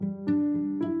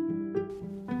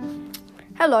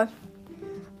Hello,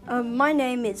 my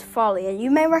name is Farley, and you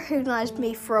may recognize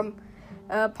me from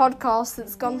a podcast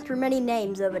that's gone through many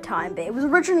names over time, but it was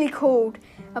originally called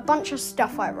A Bunch of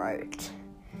Stuff I Wrote.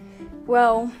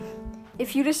 Well,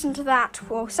 if you listen to that,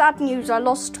 sad news, I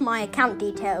lost my account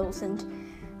details, and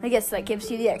I guess that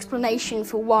gives you the explanation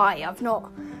for why I've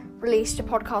not released a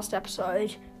podcast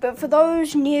episode. But for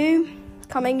those new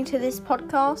coming to this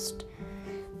podcast,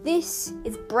 this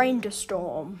is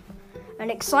Brainstorm, an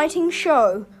exciting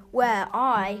show where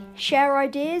I share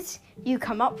ideas, you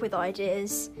come up with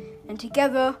ideas, and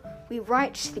together we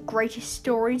write the greatest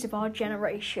stories of our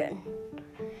generation.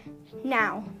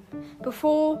 Now,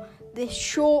 before this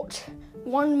short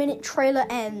 1-minute trailer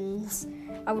ends,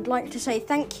 I would like to say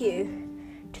thank you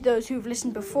to those who've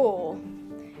listened before,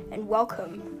 and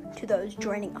welcome to those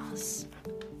joining us.